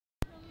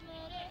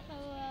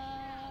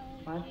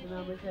Pass to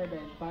number 7.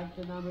 Pass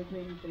to number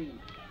 23.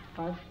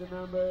 Pass to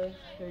number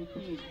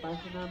 13. Pass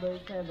to number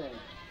 7.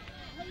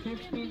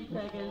 15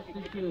 seconds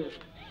to shoot.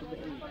 Number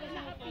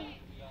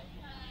 8.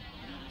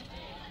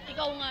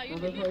 Ikaw nga yun.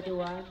 Number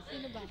 41.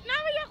 Sino ba?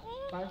 Naway ako!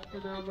 Pass to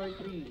number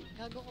 3.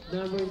 Gago ko.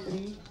 Number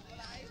 3.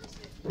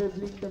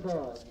 Dribbling the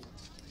ball.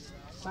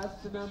 Pass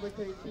to number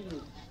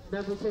 13.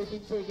 Number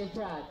 13, take a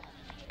shot.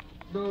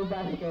 No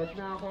basket.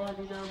 Nakakuha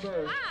ni number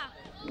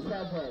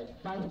 7.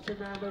 Pass to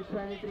number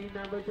 23.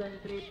 Number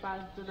 23,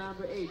 pass to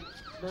number 8.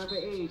 Number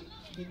 8,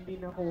 hindi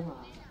nakuha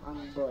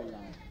ang bola.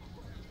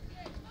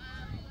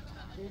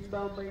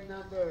 Inbound by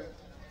number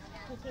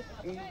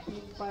 18,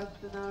 pass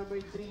to number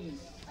 3.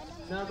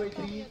 Number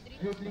 3,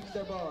 dribbling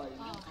the ball.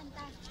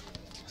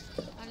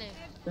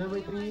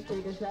 Number 3,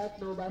 take a shot,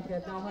 no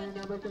basket. Nakuha ni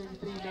number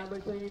 23. Number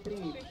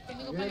 23,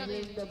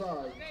 dribbling the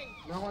ball.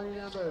 Nakuha ni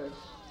number.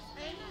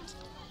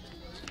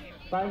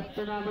 Pass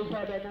to number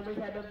 7. Number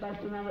 7, pass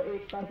to number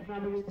 8. Pass to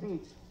number 3.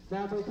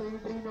 Number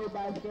 23, no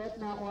basket.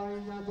 Nakuha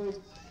ni number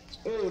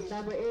 8.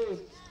 Number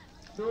 8,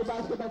 no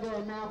basket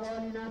again. Nakuha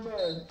ni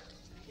number.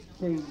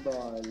 Same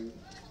ball.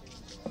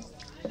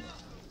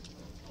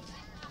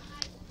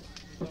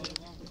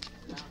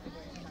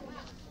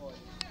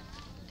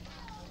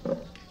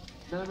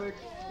 Number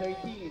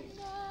 13,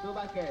 no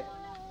basket.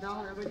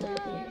 Now number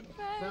 13,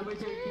 number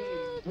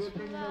 13,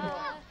 dribbling the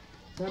ball.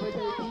 Number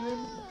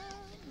 13,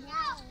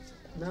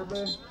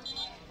 number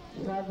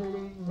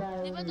traveling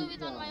violation. Di ba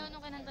tuwitan mo yun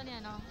nung kinanta niya,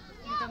 no?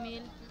 Ni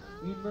Camille?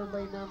 Inbound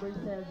by number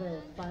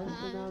 7, pass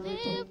to number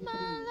 23.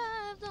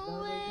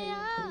 Number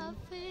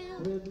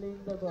 23, dribbling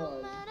the ball.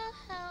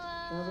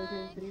 Number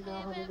 23,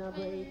 now ni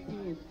number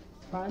 18.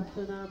 Pass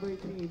to number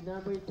 3.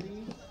 Number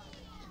 3,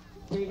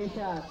 take a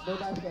shot, no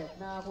basket.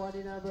 Nakakuha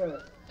ni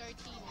number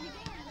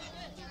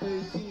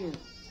 13.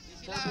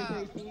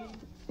 Number 13,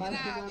 pass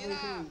to number 3.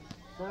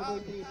 Number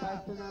 3, pass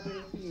to number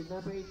 18.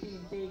 Number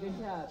 18, take a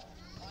shot.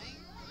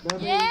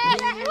 Number 18,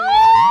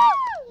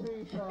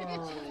 3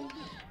 points.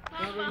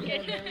 Number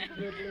 7,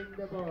 dribbling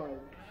the ball.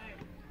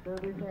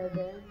 Number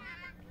 7,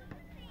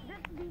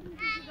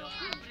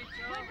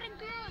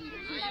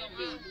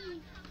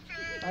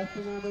 pass to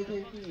number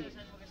 13.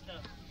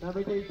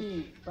 Number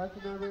 13, pass to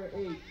number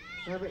 8.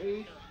 Number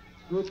 8,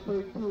 good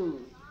for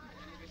 2.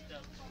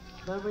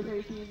 Number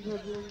 13,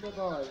 dribbling the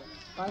ball.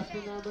 Pass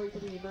to number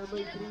 3. Number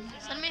 3,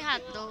 Saan may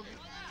hotdog?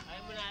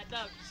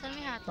 Saan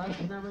may hotdog? pass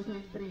to number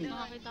 23.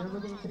 Number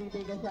 23,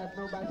 take a shot,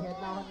 no basket.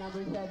 Now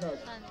number 7.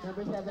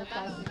 Number 7,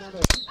 pass to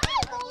number.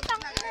 Ay,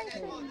 putang ina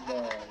yun!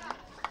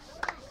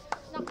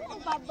 Naku,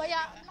 ang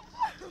babaya.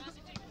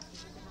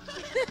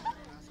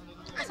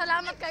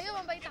 Salamat kayo,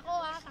 mabait ako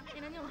ha.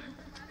 Tangina nyo.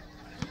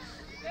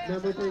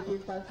 Number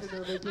 13, pass to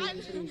number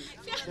 23.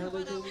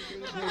 Number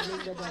 23,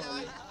 dribbling the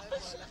ball.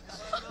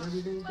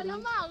 Number 23,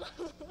 Malamang.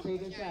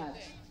 take a shot.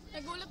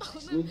 Nagulat ako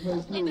dun. Good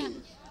for 2.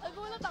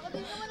 Nagulat ako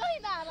dun. Naman lang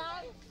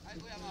hinarang.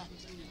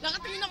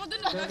 Nakatingin ako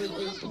dun. Number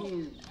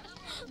 18.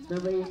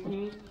 Number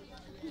 18.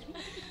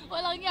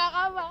 Walang niya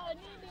ka ba?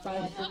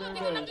 Pass to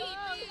number 7.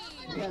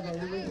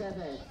 Number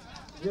 7.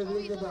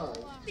 Dribbling the ball.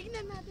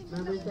 Tingnan natin.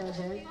 Number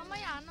 7.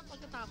 Mamaya na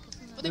pagkatapos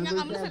na. Buti nga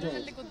kamo sa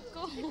likod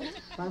ko.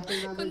 Pass to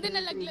number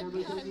 23.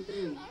 Number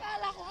 23.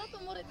 Akala ko nga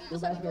tumurit dito No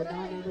sa basket. likuran.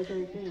 Now number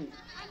 13.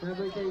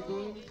 Number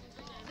 13.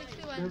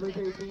 61. Number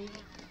 13.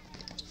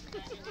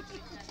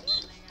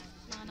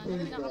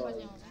 Nananapin ako ba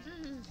niyo?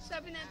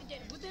 Sabi natin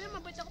dyan, buti na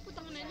mabait ako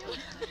putang na nyo.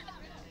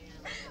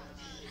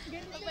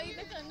 Mabait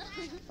ka na.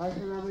 Pass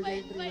to number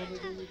 23. Number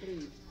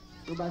 23.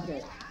 No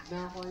basket.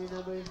 Nakakuha ni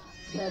number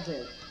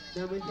 7.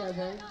 Number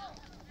 7.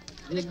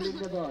 Dribbling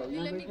the ball.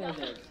 Number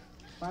 7.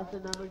 Pass to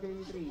number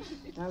 23.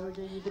 Number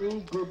 23.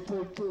 Good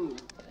for 2.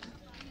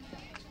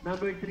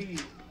 Number 3.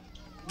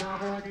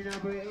 Nakakuha ni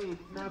number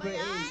 8. Number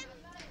 8.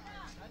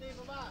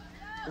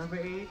 Number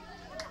 8.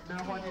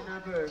 Nakakuha ni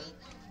number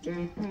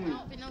 18.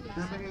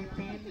 Number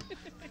 18.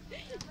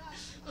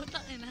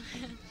 Utang ina.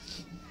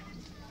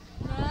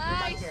 No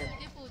Nice! basket.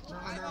 Di puto.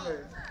 Naka number.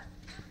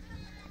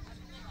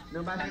 No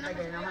basket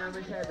again. Naka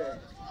number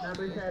 7.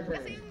 Number 7.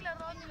 Kasi yung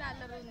laro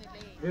nilalaro nila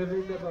eh.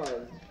 Dribbling the ball.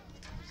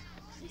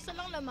 Isa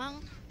lang lamang.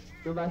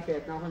 No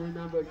basket. Naka ni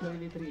number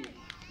 23.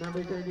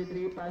 Number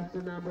 23. Pass to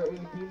number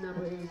 18.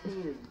 Number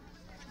 18.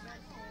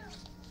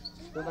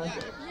 No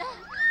basket.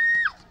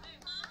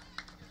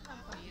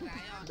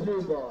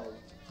 Blue ball.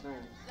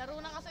 Nice. Laro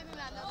na kasi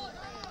nilalaro.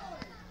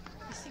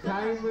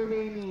 Time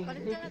remaining.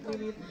 6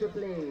 minutes to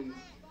play.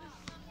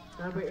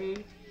 Number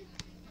 8.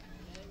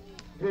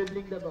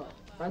 Dribbling the ball.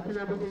 Pass to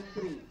number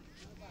 23.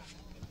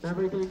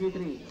 Number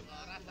 23.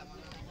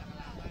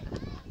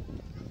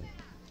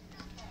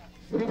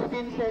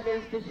 16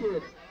 seconds to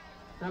shoot.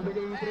 Number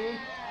 23.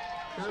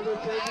 Number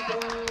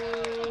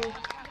 23.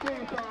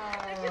 3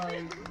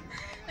 points.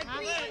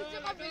 Nag-create sa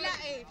kabila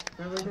eh.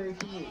 Number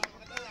 13.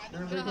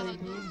 Number 13.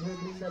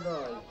 Dribbling the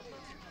ball.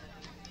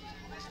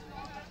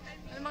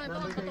 Ano mga ito,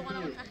 Number magpatukan ako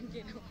 13. ng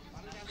angelo.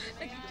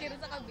 Nag-create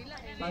sa kabila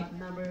eh. Pass to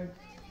number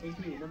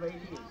 18. Number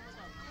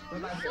 18. No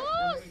basket.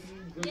 Sus!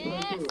 Number 18, good for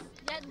Yes! two.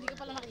 Yan, hindi ko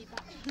pala nakita.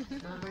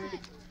 Number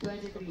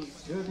 23,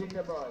 dribbling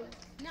the ball.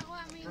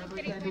 Nakuha mo yung Number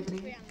 3 points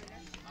 23. ko yung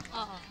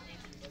Oo.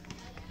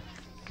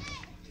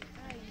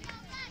 Ay.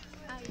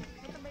 Ay.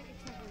 Ito ba yung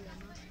kids na ulam?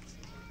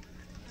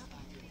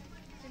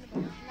 Sino ba?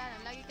 Wala na.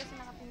 Lagi kasi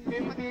nakatingin.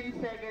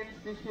 15 seconds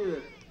to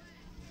shoot.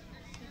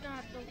 Ito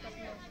hotdog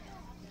tatlo.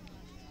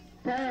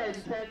 10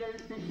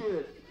 seconds to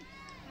shoot.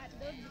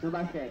 Hotdog. No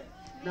basket.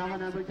 Now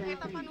number 23.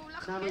 Ito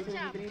panulak, Number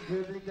ketchup. 23,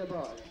 dribbling the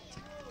ball.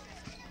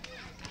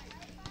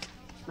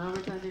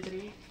 Number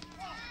 23,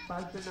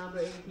 pass to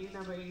number 18.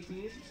 Number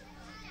 18,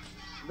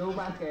 no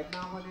basket.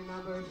 Now on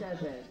number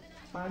 7,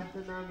 pass to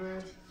number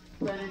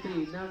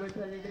 23. Number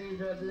 23,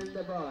 dribbling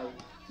the ball.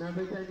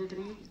 Number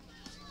 23,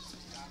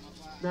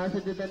 nasa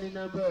dito ni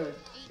number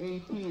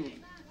 18.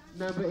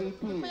 Number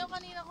 18. Yung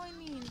kanina ko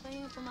hinihintay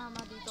yung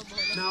tumama dito,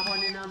 bola. Now on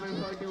number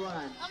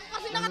 41. Ako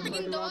kasi Number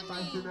nakatingin 41, doon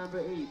pass eh. to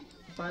number 8.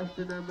 Pass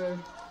to number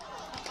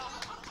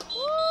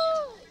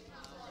Woo!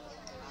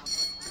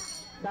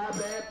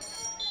 Sabet.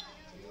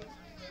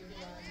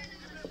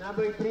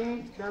 Number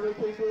 3, number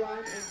 21,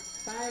 and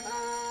time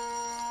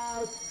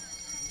out!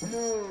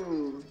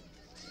 Blue.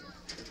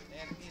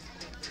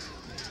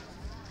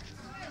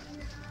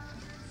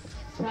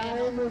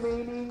 Time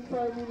remaining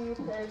 4 minutes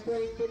and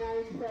 29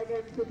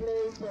 seconds to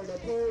play for the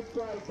third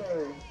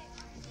quarter.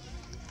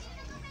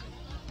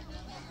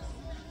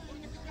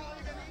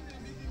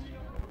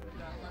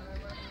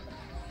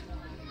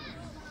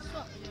 So,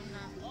 yun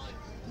na.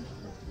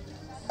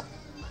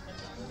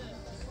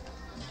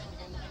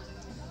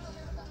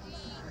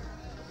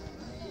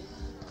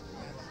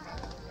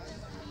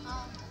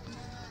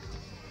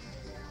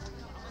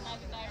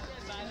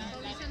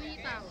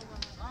 Sanita ako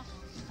ba?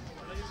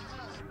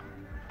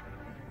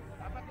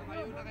 Dapat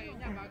tumayo na kayo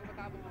niya bago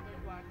matapos ang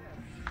third quarter.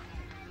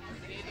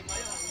 Hindi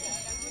tumayo.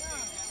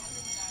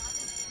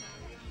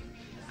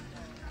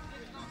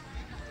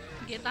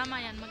 Sige, tama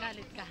yan.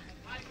 Magalit ka.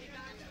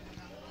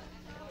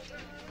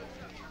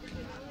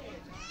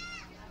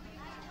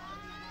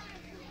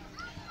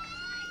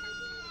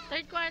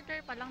 Third quarter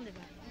pa lang, di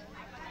ba?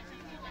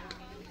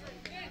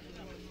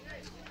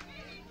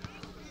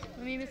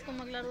 Namimiss kong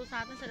maglaro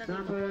sa atin sa laro.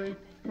 Number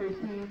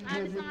 13,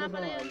 Alis na dribbling nga the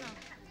pala ball. yun, no?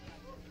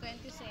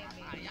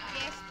 27.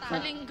 Fiesta. Sa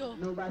linggo.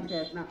 No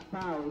basket, not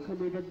foul,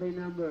 committed by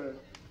number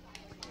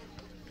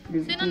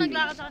 15. Sino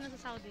naglakad sa kanila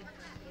sa Saudi?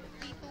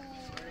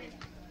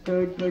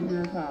 Third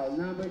personal foul.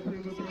 Number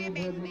 23,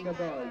 dribbling the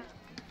ball.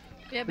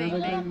 Kuya Number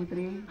Beng.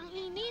 23, Ang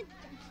init.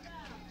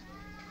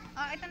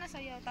 Ito na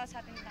sa'yo. Tapos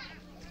atin lahat.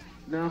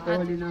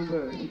 nakakuha ni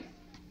number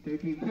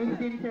 13.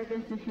 15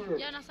 seconds to shoot.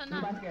 Yan, nasa No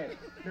na? basket.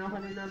 Nakakuha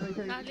ni number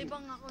 13.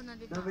 Nalibang ako,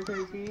 nalibang. Number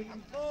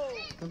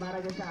 13,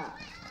 tumaraga siya.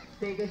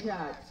 Take a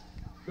shot.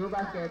 No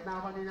basket.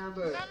 Nakakuha ni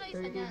number Kano isa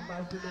 13, niya?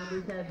 pass to number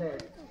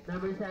 7.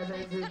 Number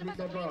 7, dribbling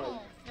the ball.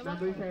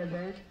 Number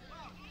 7,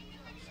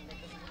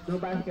 no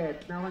basket.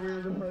 Nakakuha ni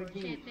number 14.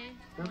 Siyete.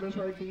 Number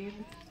 14,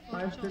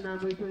 pass to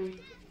number 20.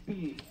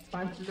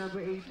 Pass to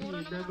number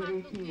 18. Number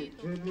 18,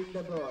 dribbling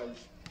the ball.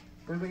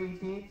 Number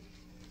 18,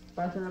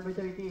 pass to number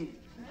 13.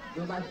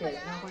 No basket.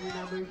 Nakakuha ni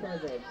number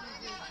 7.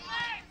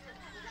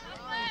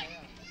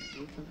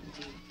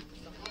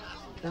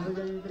 Number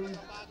 23.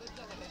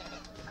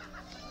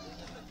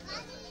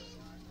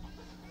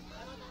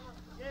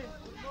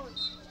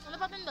 Ano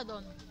pa tinda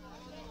doon?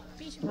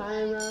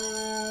 Time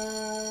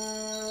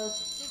out!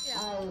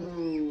 Out!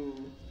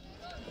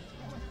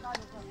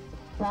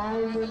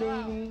 Time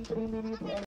remaining 3 minutes and